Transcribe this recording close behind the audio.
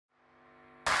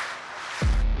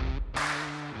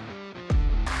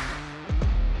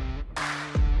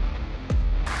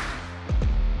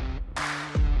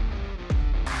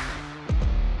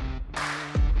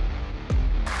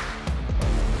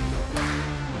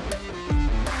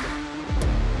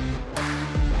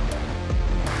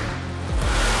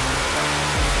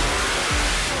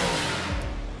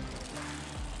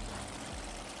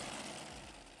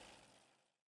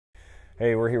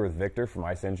Hey, we're here with Victor from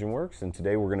Icengineworks, and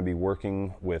today we're going to be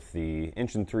working with the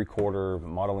 1 3/4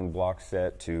 modeling block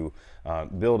set to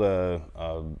build a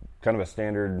kind of a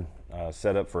standard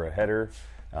setup for a header.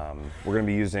 We're going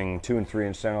to be using 2 and 3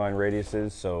 inch centerline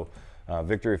radiuses. So,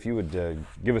 Victor, if you would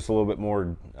give us a little bit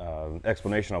more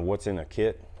explanation on what's in a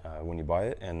kit when you buy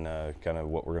it, and kind of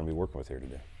what we're going to be working with here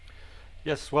today.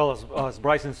 Yes, well, as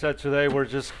Bryson said, today we're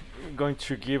just going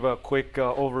to give a quick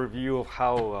overview of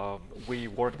how we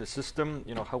work the system,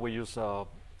 how we use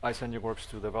Icengineworks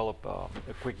to develop a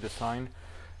quick design.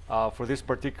 For this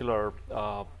particular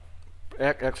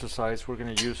exercise, we're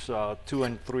going to use 2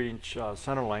 and 3 inch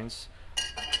center lines,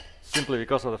 simply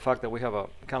because of the fact that we have a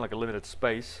kind of like a limited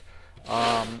space.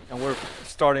 And we're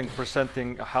starting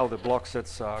presenting how the block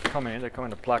sets come in. They come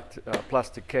in a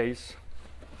plastic case.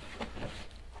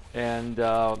 And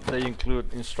they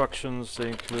include instructions, they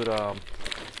include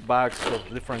bags of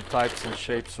different types and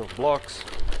shapes of blocks,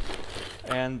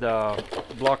 and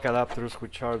block adapters,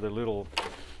 which are the little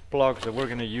plugs that we're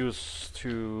going to use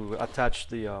to attach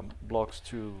the blocks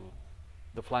to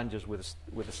the flanges with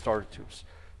the starter tubes.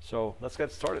 So let's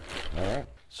get started. All right.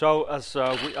 So as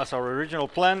our original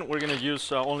plan, we're going to use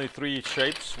only 3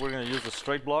 shapes. We're going to use a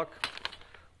straight block.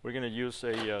 We're going to use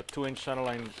a 2 inch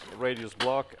centerline radius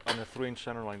block and a 3 inch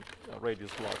centerline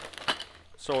radius block.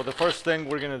 So the first thing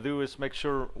we're going to do is make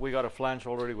sure we got a flange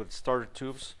already with starter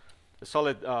tubes, a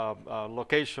solid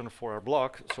location for our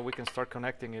block, so we can start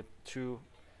connecting it to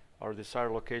our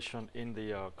desired location in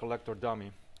the collector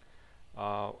dummy.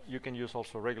 You can use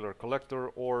also a regular collector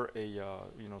or a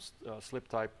slip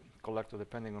type collector,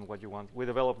 depending on what you want. We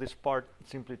developed this part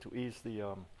simply to ease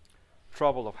the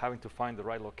trouble of having to find the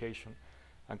right location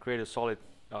and create a solid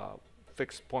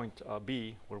fixed point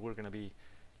B, where we're going to be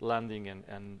landing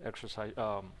and exercise,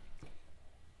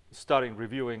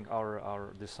 reviewing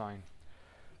our design.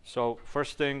 So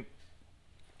first thing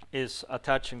is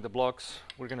attaching the blocks.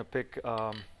 We're going to pick,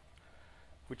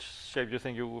 which shape do you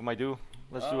think you might do?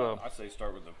 Let's do a... I'd say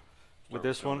start with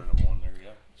this one. There, yeah.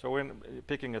 So we're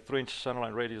picking a 3 inch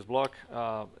centerline radius block.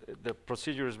 The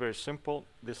procedure is very simple.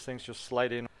 These things just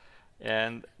slide in.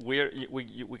 And we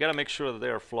got to make sure that they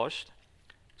are flushed.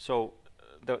 So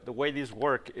the way these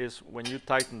work is when you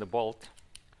tighten the bolt,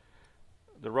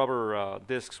 the rubber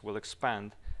discs will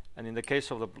expand. And in the case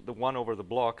of the one over the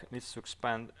block, it needs to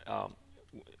expand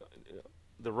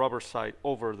the rubber side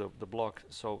over the block.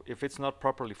 So if it's not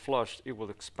properly flushed, it will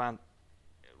expand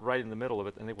right in the middle of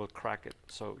it, and it will crack it.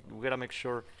 So we got to make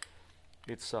sure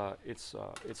it's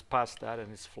past that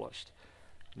and it's flushed.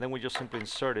 And then we just simply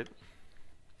insert it,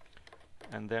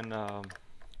 and then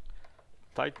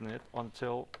tighten it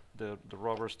until the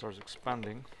rubber starts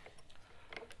expanding.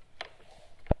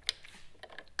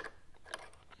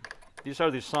 These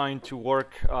are designed to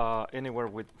work anywhere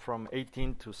from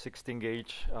 18 to 16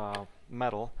 gauge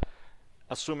metal,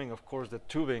 assuming, of course, that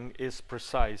tubing is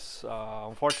precise.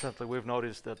 Unfortunately, we've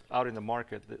noticed that out in the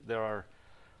market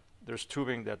there's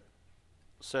tubing that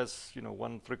says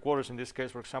 1 3/4. In this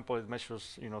case, for example, it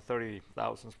measures 30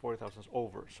 thousandths, 40 thousandths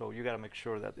over. So you got to make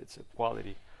sure that it's a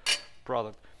quality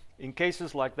product. In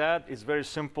cases like that, it's very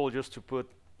simple just to put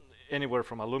anywhere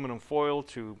from aluminum foil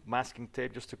to masking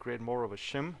tape, just to create more of a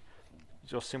shim.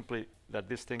 Just simply that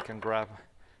this thing can grab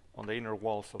on the inner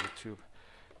walls of the tube.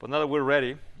 But now that we're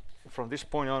ready, from this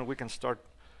point on, we can start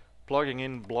plugging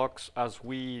in blocks as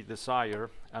we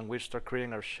desire, and we start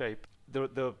creating our shape.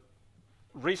 The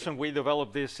reason we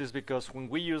developed this is because when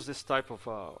we use this type of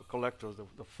collectors,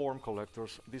 the form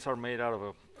collectors, these are made out of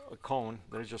a cone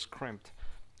that is just crimped.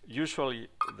 Usually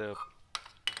the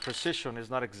precision is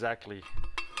not exactly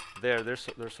there.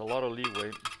 There's a lot of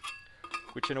leeway,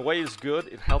 which in a way is good.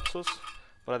 It helps us,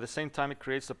 but at the same time it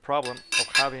creates the problem of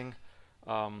having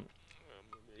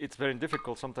it's very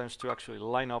difficult sometimes to actually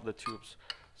line up the tubes.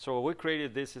 So we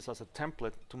created this as a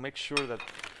template to make sure that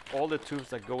all the tubes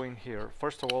that go in here,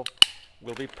 first of all,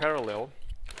 will be parallel,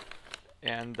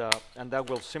 and that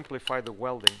will simplify the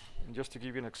welding. And just to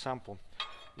give you an example,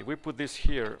 if we put this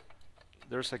here,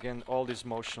 there's again all this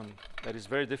motion that is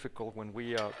very difficult when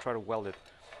we try to weld it.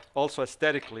 Also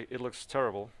aesthetically, it looks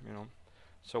terrible,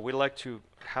 So we like to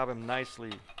have them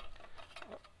nicely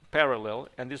parallel,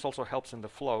 and this also helps in the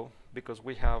flow because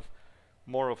we have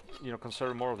more of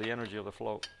conserve more of the energy of the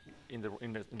flow in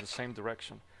the same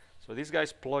direction. So these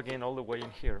guys plug in all the way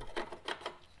in here,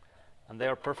 and they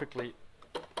are perfectly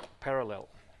parallel.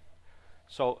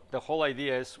 So the whole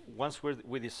idea is once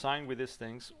we design with these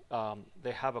things,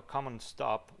 they have a common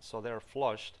stop, so they're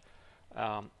flushed.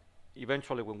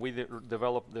 Eventually, when we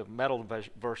develop the metal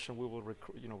version, we will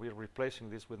we're replacing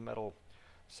this with metal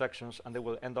sections, and they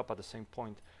will end up at the same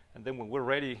point. And then when we're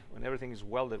ready, when everything is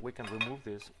welded, we can remove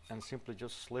this and simply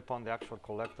just slip on the actual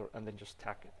collector and then just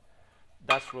tack it.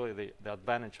 That's really the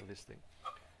advantage of this thing.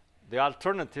 The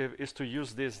alternative is to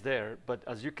use this there, but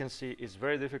as you can see, it's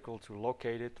very difficult to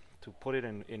locate it, to put it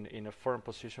in a firm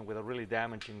position without really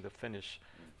damaging the finish.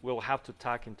 We'll have to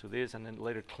tack into this and then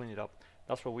later clean it up.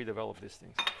 That's why we develop these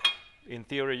things. In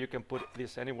theory, you can put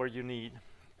this anywhere you need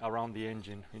around the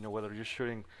engine, whether you're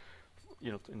shooting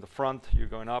in the front, you're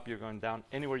going up, you're going down,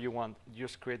 anywhere you want. You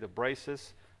just create the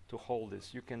braces to hold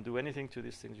this. You can do anything to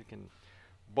these things. You can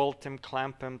bolt them,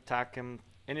 clamp them, tack them,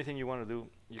 anything you want to do.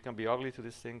 You can be ugly to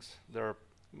these things. They're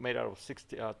made out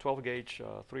of 12 gauge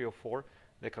 304.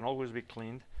 They can always be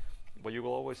cleaned, but you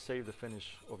will always save the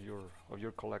finish of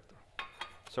your collector.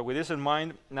 So with this in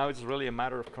mind, now it's really a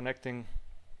matter of connecting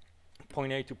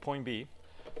point A to point B.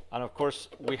 And of course,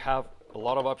 we have a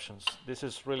lot of options. This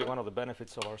is really one of the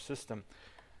benefits of our system.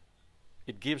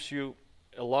 It gives you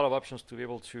a lot of options to be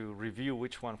able to review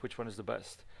which one is the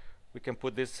best. We can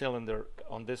put this cylinder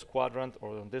on this quadrant,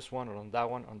 or on this one, or on that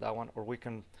one, or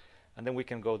and then we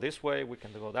can go this way, we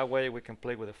can go that way, we can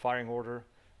play with the firing order.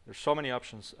 There's so many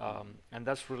options, and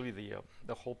that's really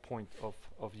the whole point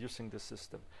of using this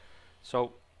system.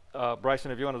 So, Bryson,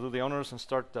 if you want to do the honors and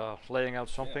start laying out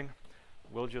something,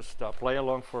 we'll just play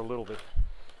along for a little bit.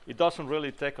 It doesn't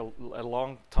really take a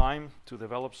long time to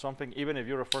develop something, even if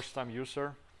you're a first-time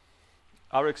user.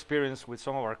 Our experience with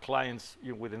some of our clients,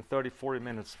 within 30, 40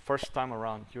 minutes, first time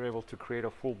around, you're able to create a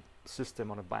full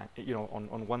system on a bank,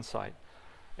 on one side.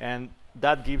 And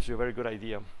that gives you a very good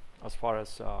idea as far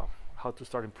as how to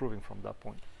start improving from that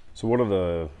point. So what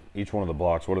are each one of the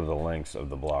blocks, what are the lengths of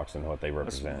the blocks and what they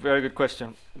represent? That's a very good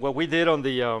question. What we did on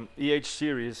the EH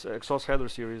series, exhaust header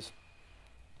series,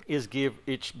 is give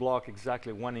each block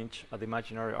exactly 1 inch at the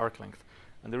imaginary arc length.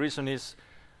 And the reason is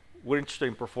we're interested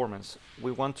in performance.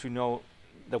 We want to know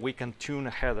that we can tune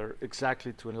a header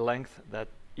exactly to a length that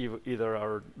either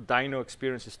our dyno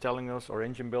experience is telling us, or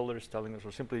engine builder is telling us,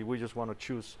 or simply we just want to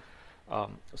choose a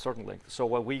certain length. So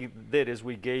what we did is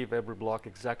we gave every block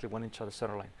exactly 1 inch at the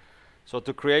center line. So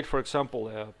to create, for example,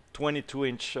 a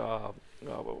 22-inch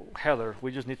header,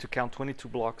 we just need to count 22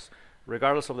 blocks,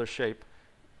 regardless of their shape,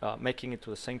 making it to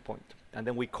the same point. And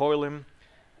then we coil them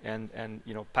and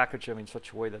package them in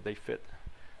such a way that they fit.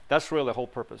 That's really the whole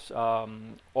purpose.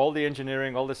 All the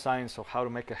engineering, all the science of how to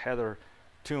make a header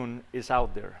tune is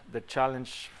out there. The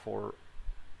challenge for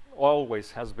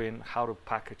always has been how to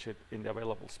package it in the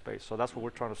available space. So that's what we're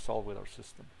trying to solve with our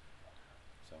system.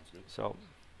 Sounds good. So, all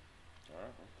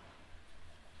right.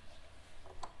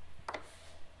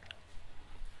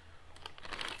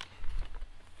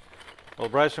 Well,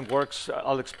 Bryson works.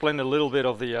 I'll explain a little bit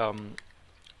of the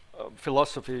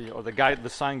philosophy or the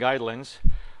design guidelines.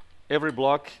 Every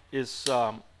block is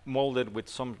molded with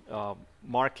some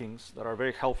markings that are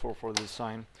very helpful for the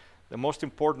design. The most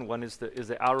important one is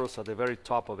the arrows at the very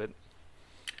top of it.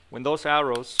 When those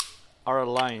arrows are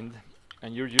aligned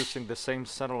and you're using the same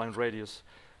centerline radius,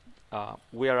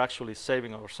 we are actually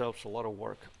saving ourselves a lot of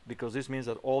work, because this means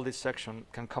that all this section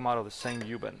can come out of the same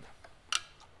U-bend.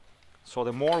 So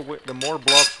the more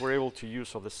blocks we're able to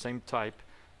use of the same type,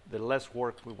 the less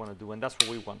work we want to do, and that's what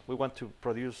we want. We want to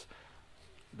produce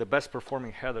the best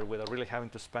performing header without really having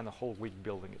to spend a whole week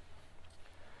building it.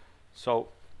 So,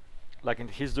 like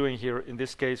he's doing here, in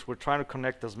this case, we're trying to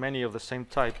connect as many of the same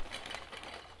type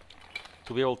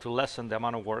to be able to lessen the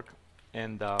amount of work,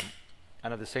 and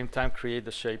at the same time create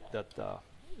the shape that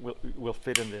will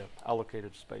fit in the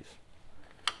allocated space.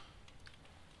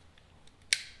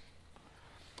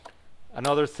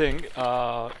 Another thing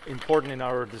important in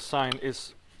our design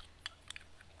is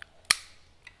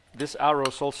these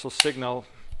arrows also signal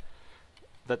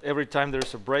that every time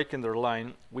there's a break in their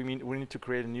line, we need to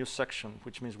create a new section,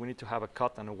 which means we need to have a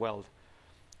cut and a weld.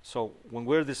 So when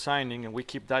we're designing and we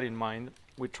keep that in mind,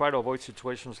 we try to avoid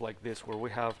situations like this where we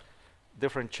have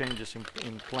different changes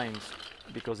in planes,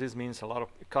 because this means a lot of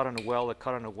a cut and a weld, a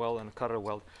cut and a weld, and a cut and a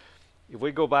weld. If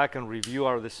we go back and review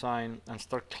our design and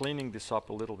start cleaning this up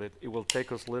a little bit, it will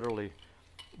take us literally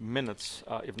minutes,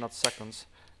 if not seconds.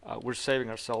 We're saving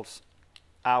ourselves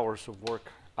hours of work,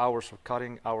 hours of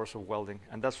cutting, hours of welding,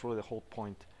 and that's really the whole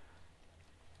point.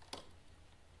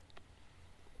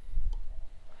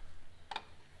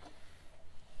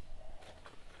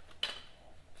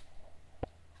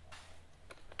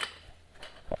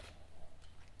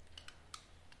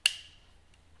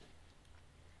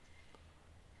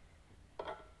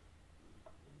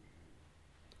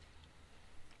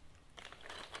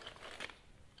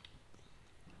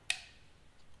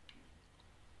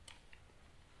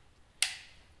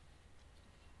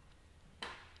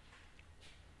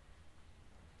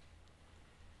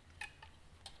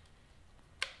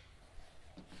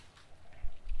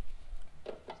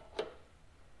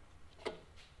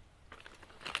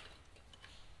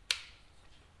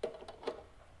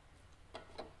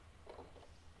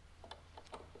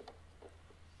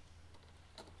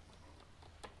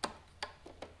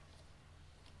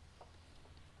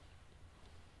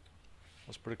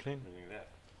 That's pretty clean. Look at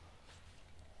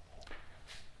that.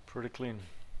 Pretty clean.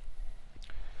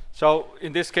 So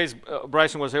in this case,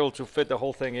 Bryson was able to fit the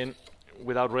whole thing in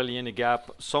without really any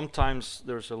gap. Sometimes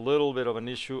there's a little bit of an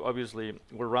issue. Obviously,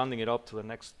 we're rounding it up to the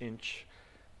next inch,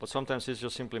 but sometimes it's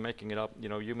just simply making it up. You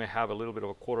know, you may have a little bit of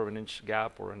a 1/4 of an inch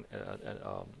gap or an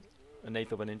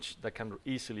 1/8 of an inch that can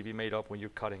easily be made up when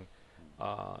you're cutting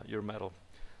your metal.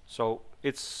 So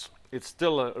it's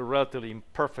still a relatively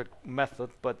imperfect method,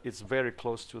 but it's very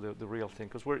close to the real thing,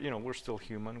 because we're still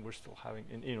human. We're still having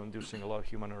inducing a lot of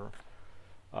human error.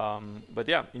 But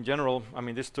yeah, in general, I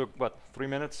mean, this took what, 3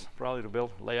 minutes probably to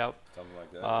build, layout. Something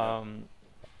like that.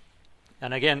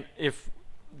 And again, if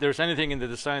there's anything in the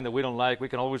design that we don't like, we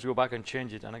can always go back and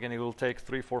change it. And again, it will take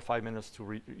 3, 4, 5 minutes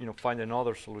to find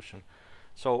another solution.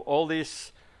 So all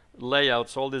these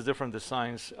layouts, all these different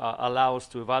designs allow us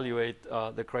to evaluate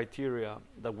the criteria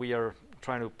that we are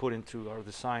trying to put into our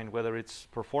design, whether it's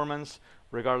performance,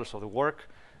 regardless of the work,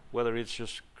 whether it's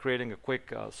just creating a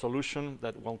quick solution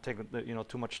that won't take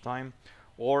too much time,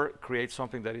 or create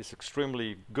something that is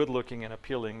extremely good looking and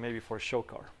appealing, maybe for a show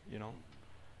car.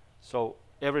 So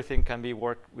everything can be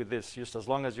worked with this, just as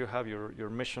long as you have your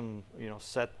mission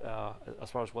set as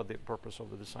far as what the purpose of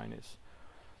the design is.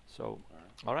 So,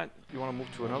 all right, you want to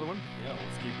move to another one? Yeah,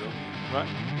 let's keep building. Right.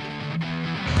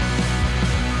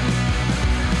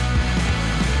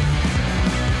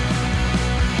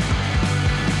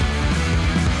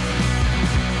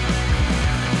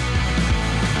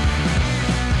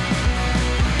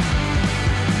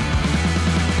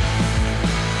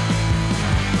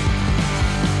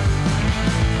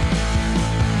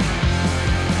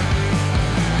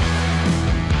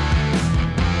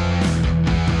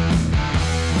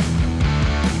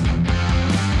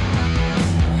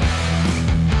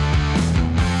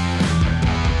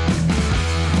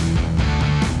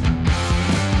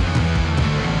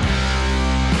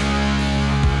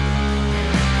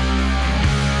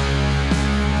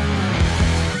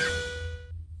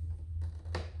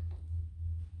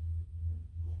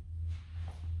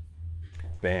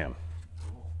 Bam.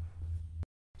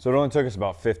 So it only took us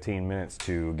about 15 minutes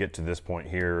to get to this point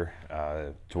here,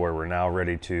 to where we're now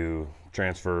ready to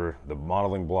transfer the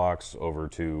modeling blocks over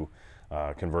to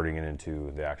converting it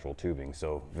into the actual tubing.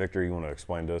 So Victor, you want to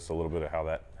explain to us a little bit of how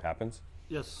that happens?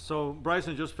 Yes, so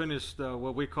Bryson just finished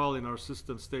what we call in our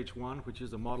system stage 1, which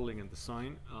is the modeling and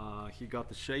design. He got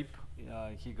the shape,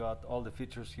 he got all the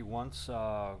features he wants,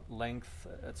 length,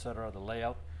 etc., the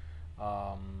layout.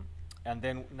 And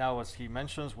then now, as he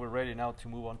mentions, we're ready now to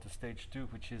move on to stage 2,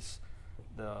 which is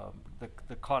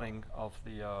the cutting of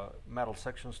the metal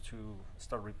sections to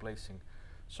start replacing.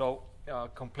 So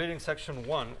completing section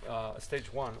 1,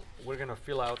 stage 1, we're going to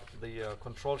fill out the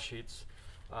control sheets.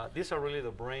 These are really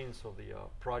the brains of the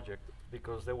project,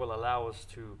 because they will allow us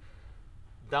to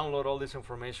download all this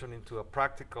information into a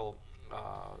practical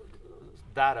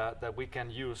data that we can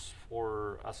use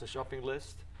as a shopping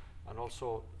list, and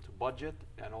also to budget,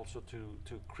 and also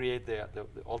to create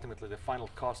ultimately the final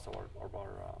cost of our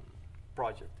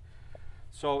project.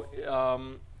 So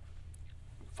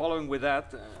following with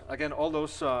that, again, all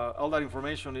that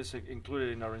information is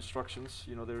included in our instructions.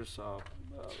 There's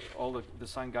all the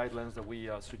design guidelines that we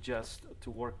suggest to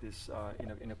work this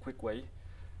in a quick way.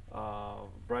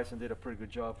 Bryson did a pretty good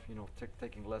job,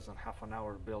 taking less than half an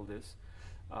hour to build this.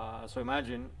 So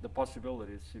imagine the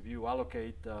possibilities. If you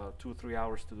allocate 2 or 3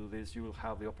 hours to do this, you will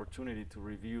have the opportunity to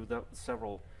review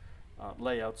several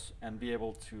layouts and be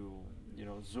able to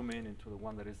zoom in into the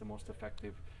one that is the most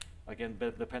effective. Again,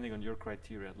 depending on your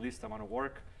criteria, least amount of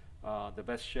work, the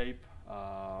best shape,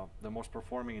 the most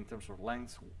performing in terms of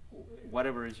length,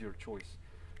 whatever is your choice.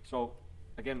 So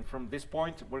again, from this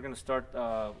point, we're going to start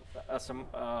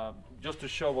just to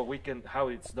show how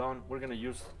it's done. We're going to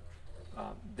use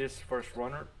this first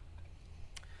runner,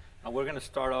 and we're going to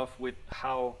start off with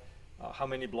how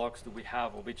many blocks do we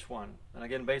have of each one. And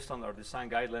again, based on our design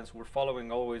guidelines, we're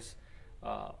following always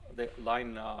the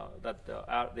line that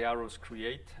the arrows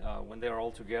create when they are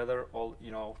all together.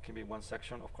 Can be one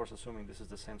section, of course, assuming this is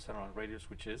the same center and radius,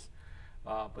 which is.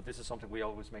 But this is something we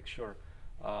always make sure.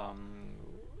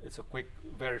 It's a quick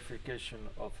verification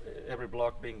of every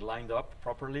block being lined up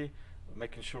properly,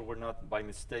 making sure we're not by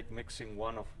mistake mixing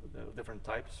one of the different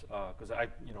types, because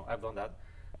I've done that.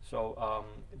 So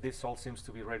this all seems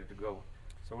to be ready to go.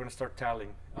 So we're going to start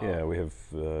tallying. Yeah, we have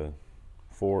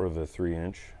 4 of the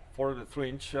 3-inch. 4 of the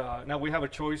 3-inch. Now we have a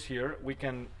choice here. We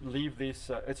can leave this.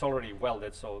 It's already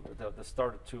welded, so the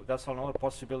start to. That's another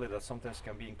possibility that sometimes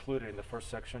can be included in the first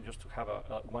section, just to have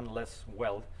one less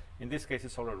weld. In this case,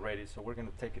 it's already ready, so we're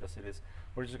going to take it as it is.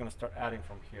 We're just going to start adding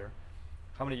from here.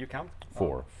 how many you count?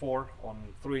 4. 4 on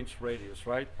 3-inch radius,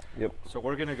 right? Yep. So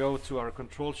we're going to go to our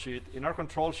control sheet. In our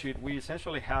control sheet, we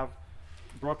essentially have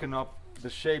broken up the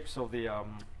shapes of the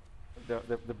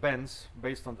bends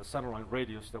based on the centerline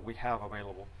radius that we have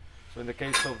available. So in the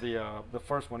case of the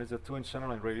first one is a 2-inch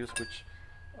centerline radius, which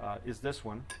is this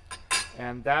one,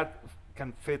 and that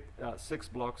can fit 6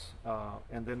 blocks,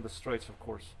 and then the straights, of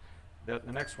course. The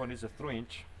next one is a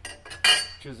 3-inch,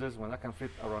 which is this one. That can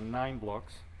fit around 9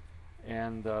 blocks.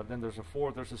 And then there's a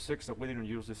 4, there's a 6 that we didn't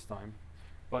use this time.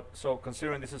 But so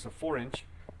considering this is a 4-inch,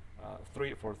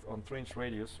 on 3-inch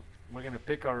radius, we're going to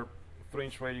pick our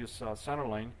 3-inch radius center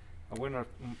line, and we're going to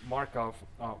mark off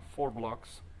 4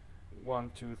 blocks,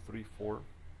 1, 2, 3, 4.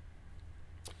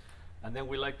 And then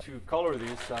we like to color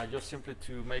these just simply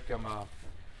to make them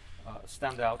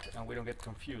stand out and we don't get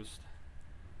confused.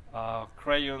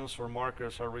 Crayons or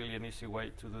markers are really an easy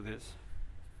way to do this.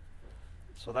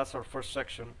 So that's our first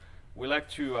section. We like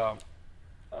to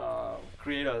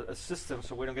create a system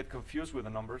so we don't get confused with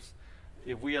the numbers.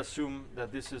 If we assume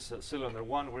that this is cylinder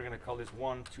 1, we're going to call this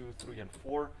 1, 2, 3, and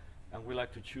 4, and we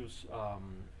like to choose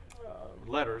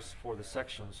letters for the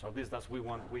sections. So this,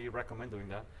 we recommend doing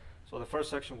that. So the first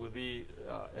section would be,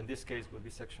 in this case, would be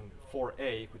section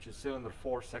 4A, which is cylinder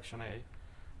 4, section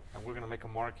A, and we're going to make a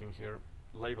marking here,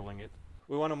 labeling it.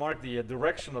 We want to mark the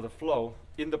direction of the flow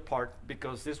in the part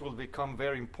because this will become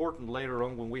very important later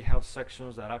on when we have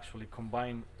sections that actually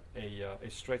combine a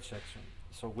straight section.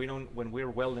 So we don't, when we're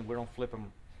welding, we don't flip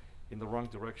them in the wrong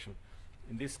direction.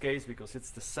 In this case, because it's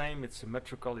the same, it's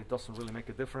symmetrical, it doesn't really make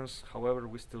a difference. However,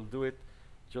 we still do it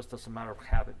just as a matter of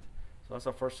habit. So that's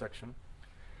our first section.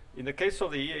 In the case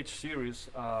of the EH series,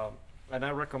 and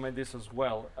I recommend this as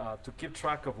well, to keep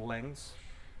track of lengths,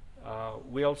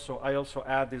 I also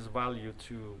add this value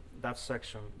to that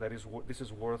section. That is, this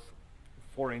is worth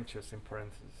 4 inches in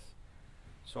parentheses.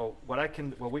 So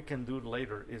what we can do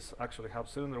later is actually have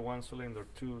cylinder 1, cylinder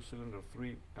 2, cylinder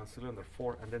 3, and cylinder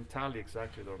 4, and then tally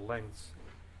exactly their lengths.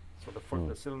 So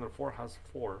the cylinder 4 has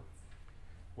 4.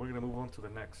 We're going to move on to the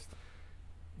next.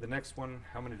 The next one,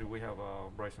 how many do we have,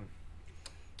 Bryson?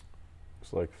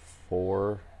 It's like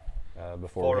 4.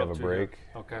 Before 4 we have a break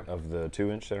of the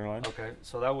 2-inch center line. Okay,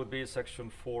 so that would be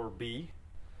section 4B.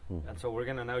 And so we're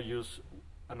going to now use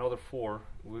another 4.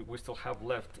 We still have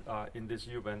left in this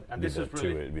U-bend. And this is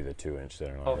really... It'd be the 2-inch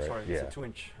center line, Oh, right? sorry, Yeah. it's a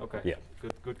 2-inch. Okay, yeah.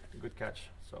 Good catch.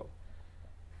 So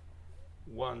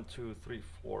 1, 2, 3,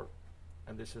 4.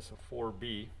 And this is a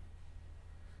 4B.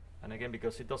 And again,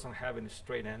 because it doesn't have any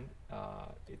straight end,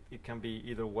 it can be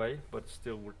either way, but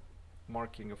still we're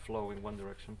marking a flow in one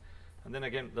direction. And then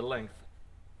again, the length,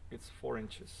 it's 4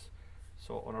 inches.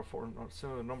 So on our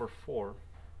cylinder number 4,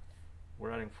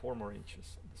 we're adding 4 more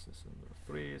inches. This is cylinder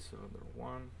 3, cylinder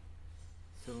 1,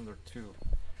 cylinder 2. And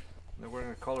then we're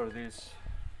going to color this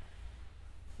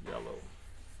yellow.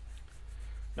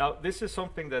 Now, this is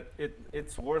something that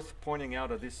it's worth pointing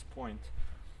out at this point.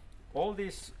 All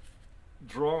these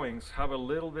drawings have a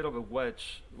little bit of a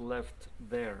wedge left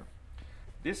there.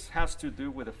 This has to do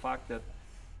with the fact that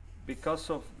because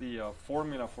of the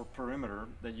formula for perimeter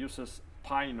that uses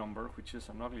pi number, which is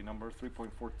an ugly number,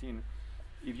 3.14,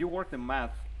 if you work the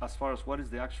math as far as what is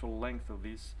the actual length of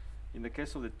this, in the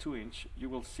case of the 2-inch, you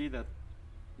will see that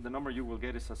the number you will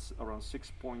get is around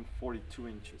 6.42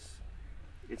 inches.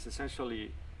 It's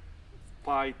essentially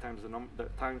pi times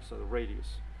the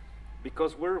radius.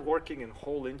 Because we're working in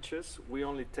whole inches, we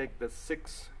only take the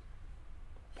 6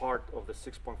 part of the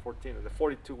 6.14, and the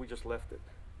 42 we just left it.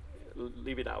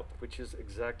 Leave it out, which is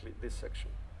exactly this section.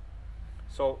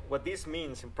 So what this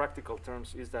means in practical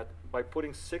terms is that by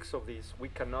putting 6 of these, we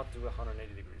cannot do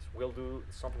 180 degrees. We'll do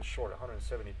something short,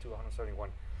 172, 171.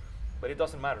 But it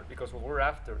doesn't matter because what we're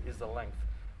after is the length.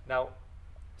 Now,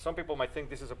 some people might think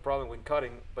this is a problem when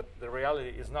cutting, but the reality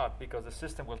is not, because the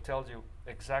system will tell you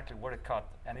exactly where to cut,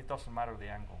 and it doesn't matter the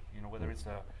angle. You know, whether it's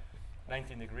a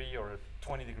 19 degree or a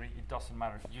 20 degree, it doesn't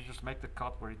matter. You just make the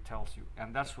cut where it tells you,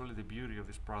 and that's really the beauty of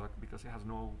this product, because it has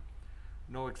no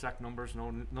exact numbers,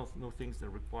 no things that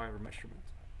require measurement.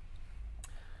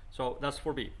 So that's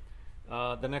 4B.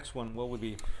 The next one, what would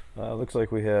be? Looks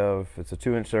like we have, it's a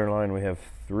 2-inch center line. We have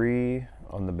 3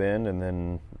 on the bend and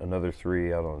then another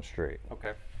 3 out on straight.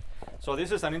 Okay. So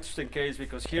this is an interesting case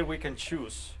because here we can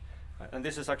choose, and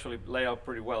this is actually laid out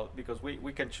pretty well, because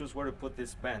we can choose where to put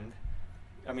this bend.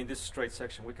 I mean, this straight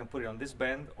section, we can put it on this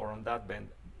bend or on that bend,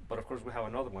 but of course we have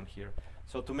another one here.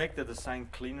 So to make the design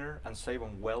cleaner and save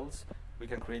on welds, we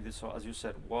can create this, so as you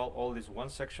said, all this one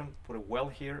section, put a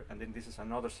weld here, and then this is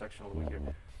another section over here.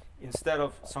 Instead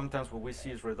of sometimes what we see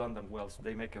is redundant welds.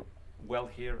 They make a weld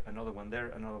here, another one there,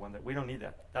 another one there. We don't need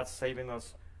that. That's saving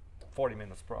us 40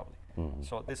 minutes probably.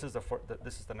 So this is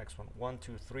this is the next one. 1,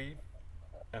 2, 3,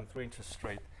 and 3 inches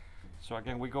straight. So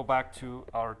again, we go back to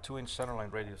our 2-inch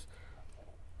centerline radius.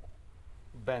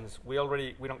 Bends. We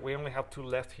only have 2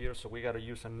 left here, so we got to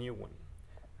use a new one,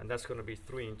 and that's going to be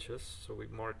 3 inches. So we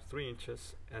marked 3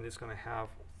 inches, and it's going to have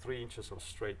 3 inches of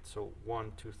straight. So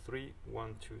 1, 2, 3,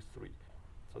 1, 2, 3.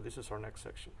 So this is our next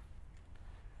section.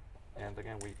 And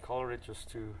again, we color it just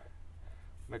to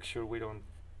make sure we don't,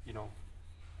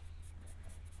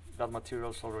 that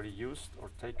material is already used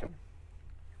or taken.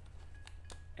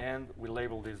 And we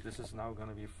label this. This is now going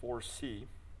to be 4C.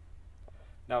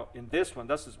 Now, in this one,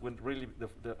 this is when really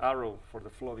the arrow for the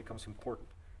flow becomes important.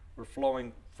 We're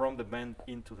flowing from the bend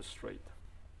into the straight.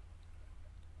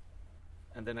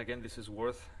 And then again, this is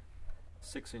worth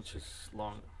 6 inches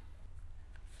long.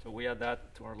 So we add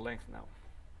that to our length now.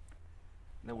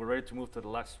 Then we're ready to move to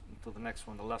the next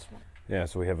one, the last one. Yeah,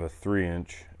 so we have a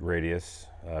 3-inch radius,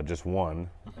 just one,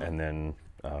 and then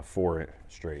 4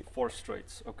 straight. 4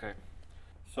 straights, okay.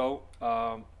 So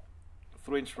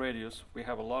 3-inch radius, we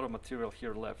have a lot of material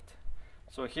here left.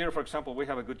 So here, for example, we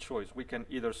have a good choice. We can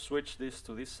either switch this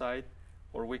to this side,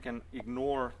 or we can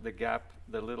ignore the gap,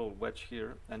 the little wedge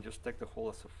here, and just take the hole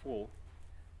as a full,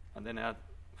 and then add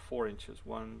 4 inches.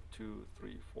 1, 2,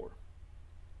 3, 4.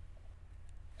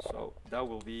 So that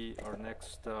will be our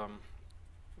next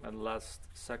and last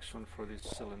section for this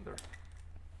cylinder.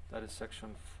 That is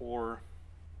section 4,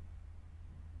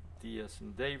 D as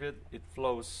in David. It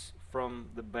flows from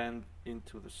the bend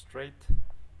into the straight,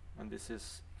 and this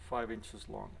is 5 inches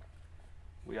long.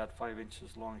 We add 5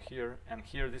 inches long here, and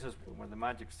here this is when the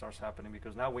magic starts happening,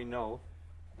 because now we know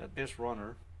that this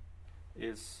runner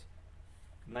is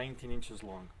 19 inches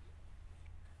long.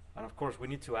 And of course we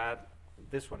need to add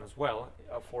this one as well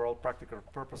for all practical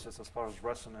purposes as far as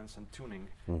resonance and tuning,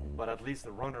 but at least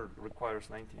the runner requires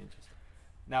 19 inches.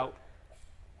 Now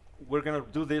we're going to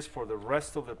do this for the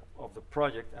rest of the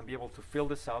project and be able to fill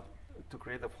this out to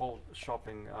create a whole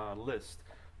shopping list.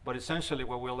 But essentially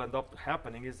what will end up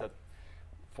happening is that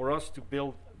for us to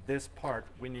build this part,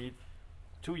 we need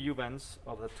 2 U-bends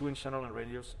of the 2-inch centerline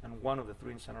radius and 1 of the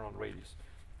 3-inch centerline radius.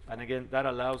 And again, that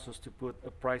allows us to put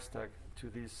a price tag to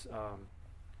this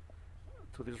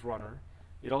runner.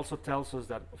 It also tells us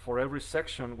that for every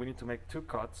section we need to make 2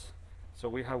 cuts. So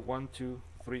we have 1, 2,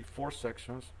 3, 4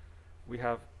 sections. We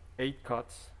have 8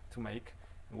 cuts to make,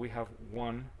 and we have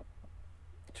 1,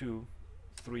 2,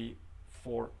 3,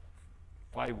 4,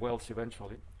 5 welds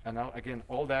eventually. And now again,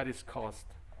 all that is cost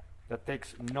that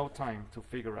takes no time to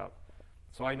figure out.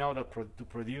 So I know that to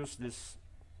produce this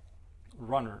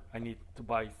runner, I need to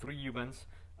buy 3 U-bends,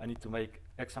 I need to make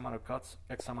X amount of cuts,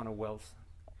 X amount of welds,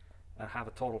 and have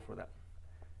a total for that.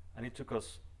 And it took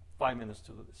us 5 minutes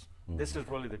to do this. This is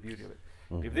really the beauty of it.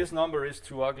 If this number is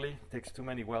too ugly, takes too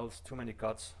many welds, too many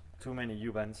cuts, too many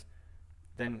U-bends,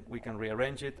 then we can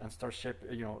rearrange it and start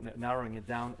narrowing it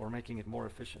down or making it more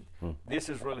efficient. This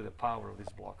is really the power of these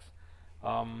blocks.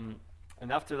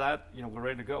 And after that, we're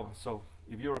ready to go. So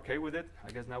if you're okay with it,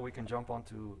 I guess now we can jump on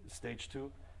to stage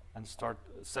 2 and start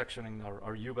sectioning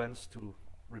our U-bends to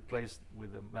replace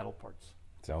with the metal parts.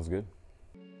 Sounds good.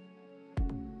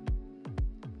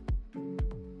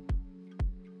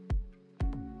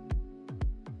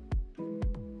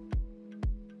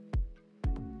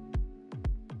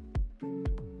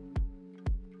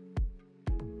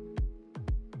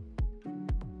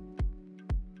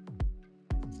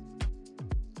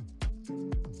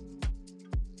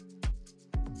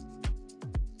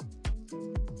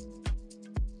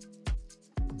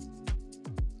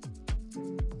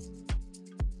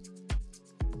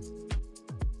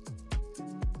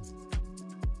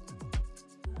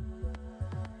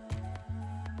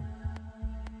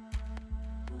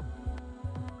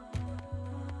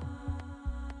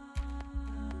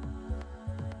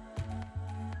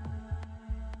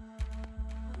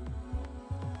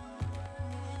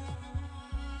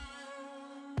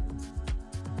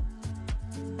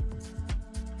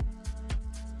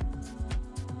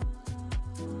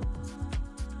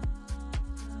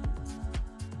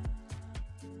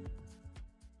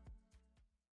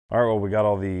 All right, well, we got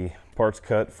all the parts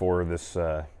cut for this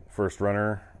first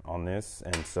runner on this,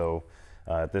 and so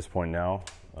at this point now,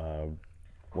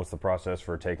 what's the process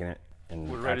for taking it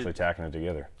and actually tacking it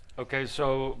together? Okay,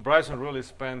 so Bryson really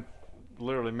spent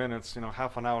literally minutes,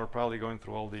 half an hour probably going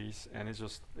through all these, and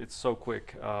it's so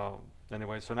quick.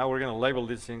 Anyway, so now we're going to label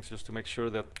these things just to make sure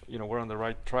that we're on the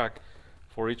right track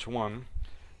for each one.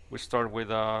 We start with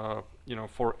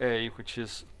 4A, which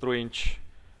is 3-inch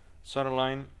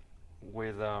centerline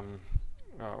with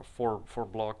 4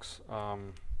 blocks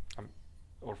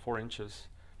or 4 inches.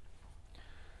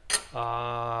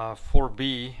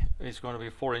 4B is going to be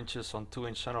 4 inches on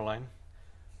 2-inch centerline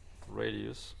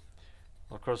radius.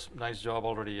 Of course, nice job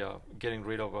already getting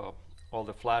rid of all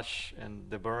the flash and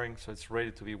the bearing, so it's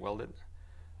ready to be welded.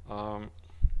 4C,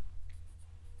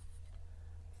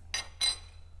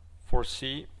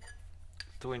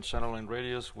 2-inch centerline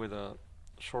radius with a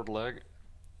short leg,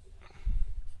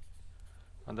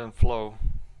 and then flow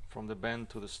from the bend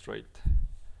to the straight.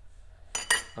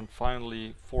 And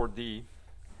finally 4D,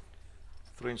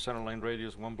 3-inch centerline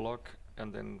radius, 1 block,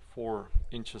 and then 4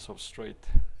 inches of straight,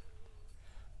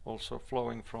 also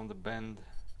flowing from the bend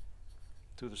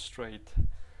to the straight.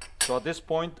 So at this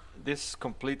point, this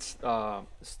completes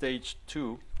stage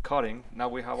 2 cutting. Now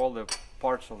we have all the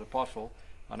parts of the puzzle,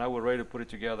 and now we're ready to put it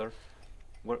together.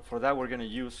 For that, we're going to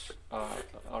use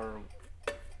our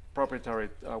proprietary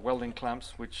welding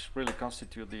clamps, which really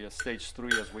constitute the stage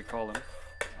 3, as we call them.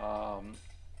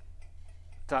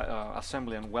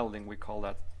 Assembly and welding, we call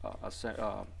that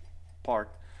part.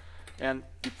 And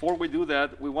before we do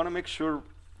that, we want to make sure,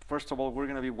 first of all, we're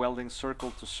going to be welding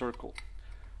circle to circle.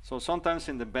 So sometimes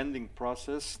in the bending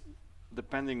process,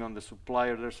 depending on the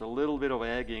supplier, there's a little bit of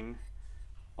egging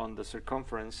on the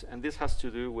circumference, and this has to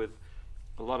do with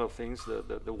a lot of things: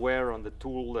 the wear on the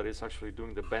tool that is actually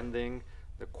doing the bending,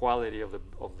 the quality of the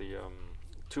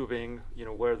tubing, you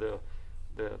know, where the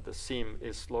seam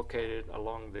is located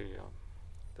along the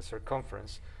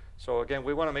circumference. So again,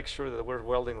 we want to make sure that we're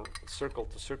welding circle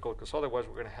to circle, because otherwise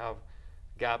we're going to have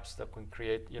gaps that can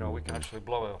create, you know, we can actually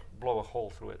blow a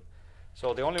hole through it.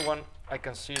 So the only one I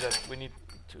can see that we need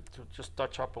to just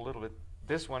touch up a little bit,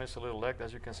 this one is a little leg,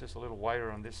 as you can see, it's a little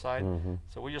wider on this side.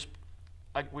 So we just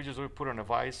put on a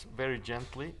vise very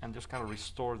gently and just kind of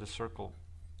restore the circle.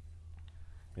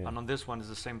 And on this one is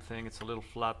the same thing, it's a little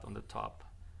flat on the top.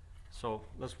 So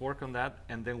let's work on that,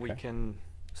 and then we can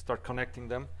start connecting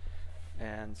them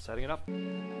and setting it up.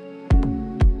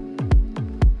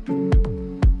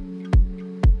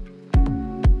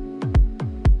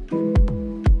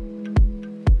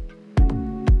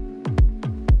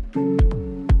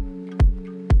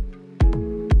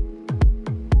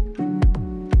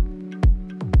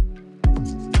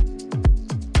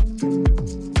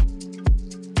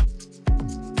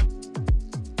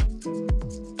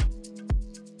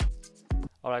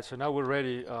 Alright, so now we're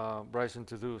ready, Bryson,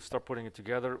 to start putting it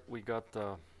together. We got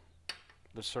the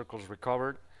circles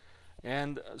recovered,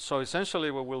 and so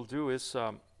essentially what we'll do is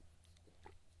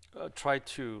try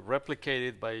to replicate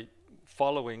it by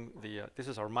following this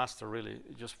is our master, really,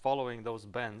 just following those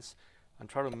bends and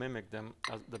try to mimic them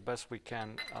as the best we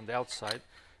can on the outside.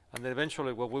 And then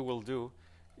eventually what we will do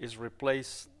is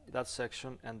replace that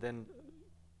section, and then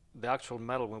the actual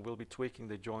metal, when we'll be tweaking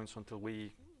the joints until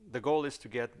the goal is to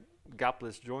get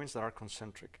gapless joints that are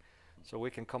concentric, so we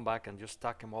can come back and just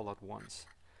stack them all at once.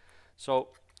 So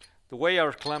the way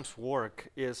our clamps work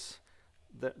is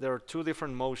that there are 2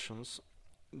 different motions.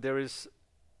 There is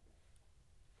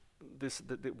this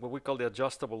what we call the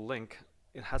adjustable link.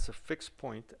 It has a fixed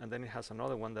point, and then it has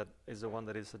another one that is the one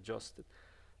that is adjusted.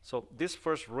 So this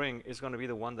first ring is going to be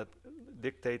the one that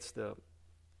dictates the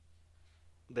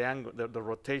angle, the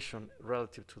rotation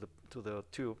relative to the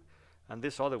tube. And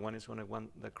this other one is going to one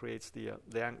that creates the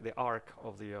arc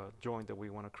of the joint that we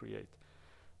want to create.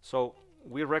 So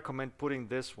we recommend putting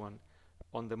this one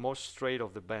on the most straight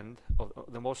of the bend,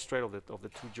 the most straight of the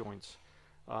 2 joints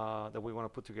that we want to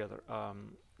put together.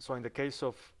 So in the case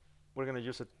of, we're going to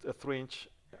use a 3-inch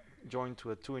joint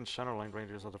to a 2-inch centerline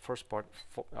radius of the first part,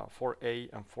 4A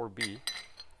and 4B.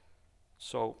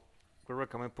 So we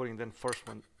recommend putting then first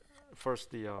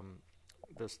the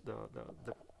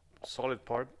solid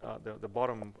part, the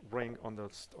bottom ring on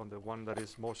the one that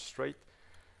is most straight,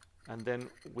 and then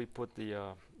we put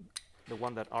the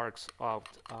one that arcs out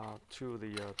to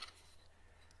the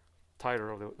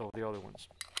tighter of the other ones,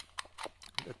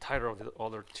 the tighter of the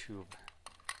other tube.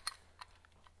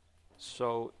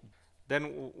 So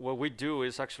then what we do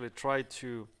is actually try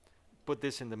to put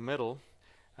this in the middle.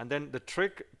 And then the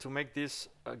trick to make this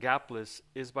gapless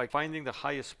is by finding the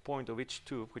highest point of each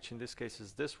tube, which in this case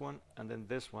is this one, and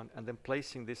then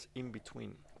placing this in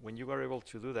between. When you are able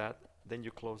to do that, then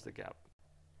you close the gap.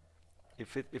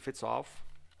 If it's off,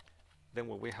 then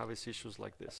what we have is issues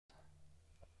like this.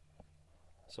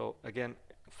 So again,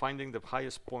 finding the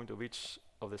highest point of each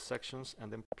of the sections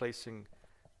and then placing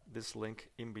this link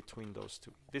in between those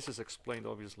 2. This is explained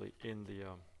obviously in the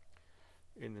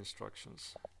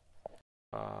instructions.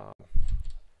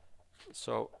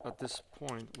 So at this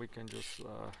point we can just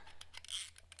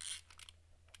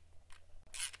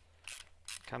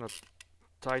kind of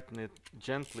tighten it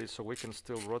gently so we can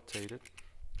still rotate it.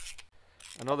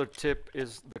 Another tip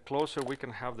is the closer we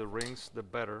can have the rings, the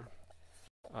better.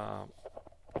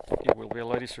 It will be a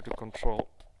lot easier to control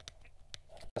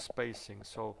the spacing.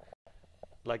 So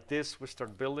like this, we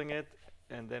start building it,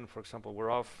 and then, for example, we're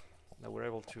off. Now we're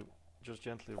able to just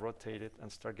gently rotate it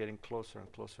and start getting closer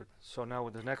and closer. So now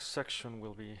the next section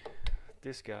will be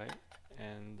this guy,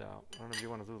 and I don't know if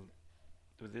you want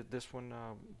to do this one,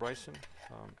 Bryson.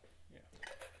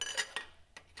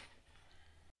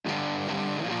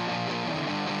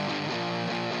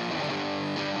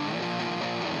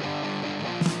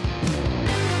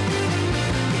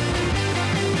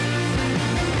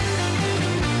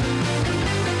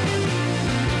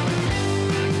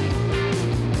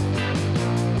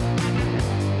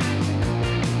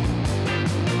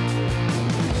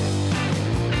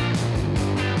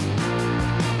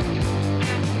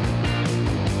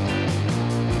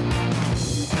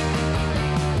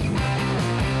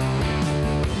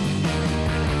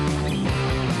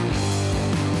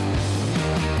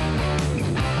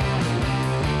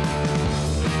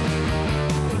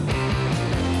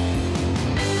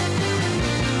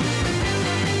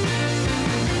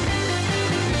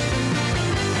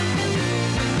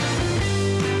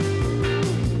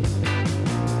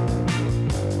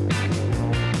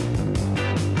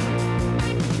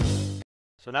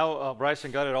 So now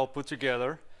Bryson got it all put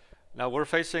together. Now we're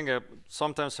facing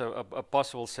sometimes a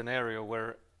possible scenario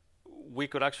where we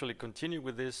could actually continue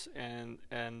with this, and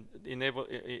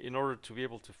in order to be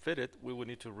able to fit it, we would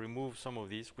need to remove some of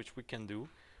these, which we can do,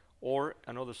 or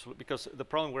another because the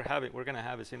problem we're going to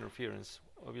have is interference.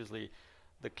 Obviously,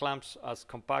 the clamps, as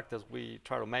compact as we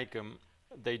try to make them,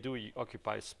 they do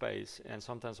occupy space, and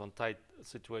sometimes on tight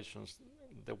situations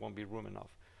there won't be room enough.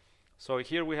 So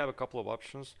here we have a couple of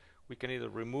options. We can either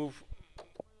remove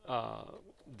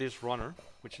this runner,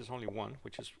 which is only one,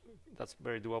 that's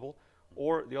very doable,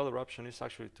 or the other option is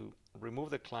actually to remove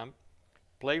the clamp,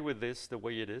 play with this the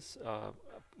way it is,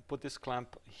 put this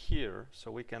clamp here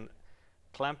so we can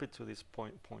clamp it to this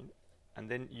point, and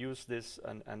then use this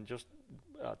and just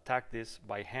tack this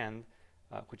by hand,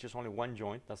 which is only one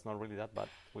joint. That's not really that bad.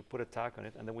 We put a tack on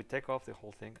it, and then we take off the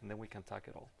whole thing, and then we can tack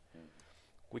it all.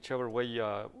 Whichever way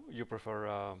you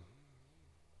prefer,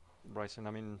 Bryson. I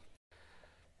mean,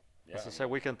 as I said,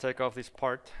 we can take off this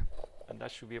part, and that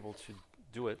should be able to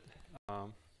do it. I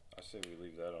say we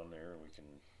leave that on there, and we can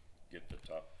get the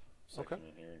top section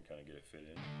in here and kind of get it fit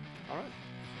in. All right.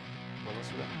 Well, let's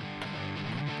do that.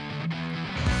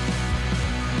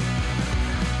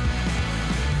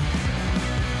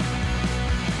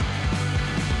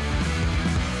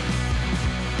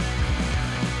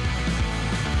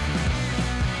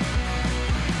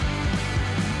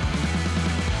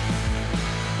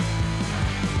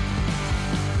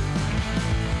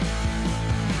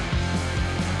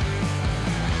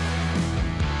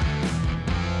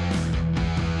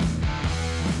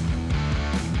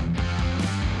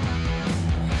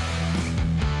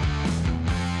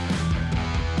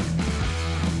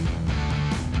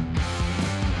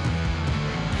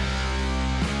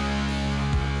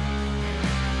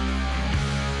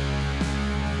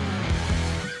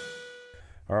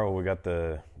 All right, well, we got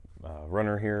the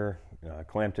runner here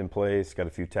clamped in place, got a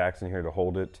few tacks in here to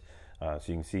hold it, so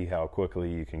you can see how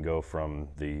quickly you can go from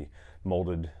the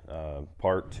molded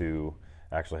part to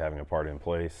actually having a part in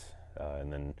place,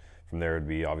 and then from there it'd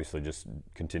be obviously just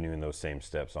continuing those same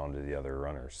steps onto the other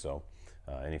runners. So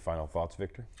any final thoughts,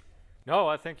 Victor? No,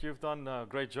 I think you've done a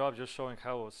great job just showing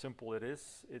how simple it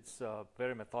is. It's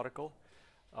very methodical.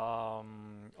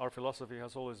 Our philosophy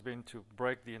has always been to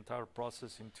break the entire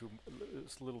process into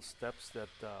little steps that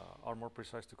are more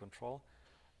precise to control,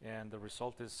 and the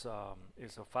result is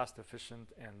a fast, efficient,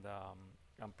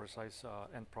 and precise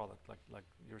end product like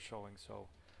you're showing. So,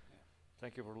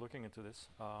 thank you for looking into this.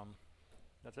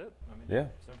 That's it. I mean,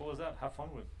 simple as that. Have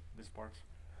fun with these parts.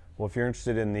 Well, if you're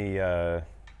interested in the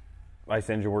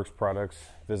Icengineworks products,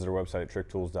 visit our website at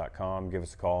Trick-Tools.com. Give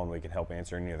us a call, and we can help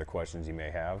answer any other questions you may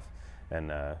have. And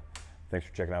thanks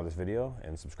for checking out this video,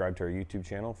 and subscribe to our YouTube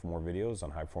channel for more videos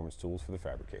on high performance tools for the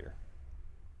fabricator.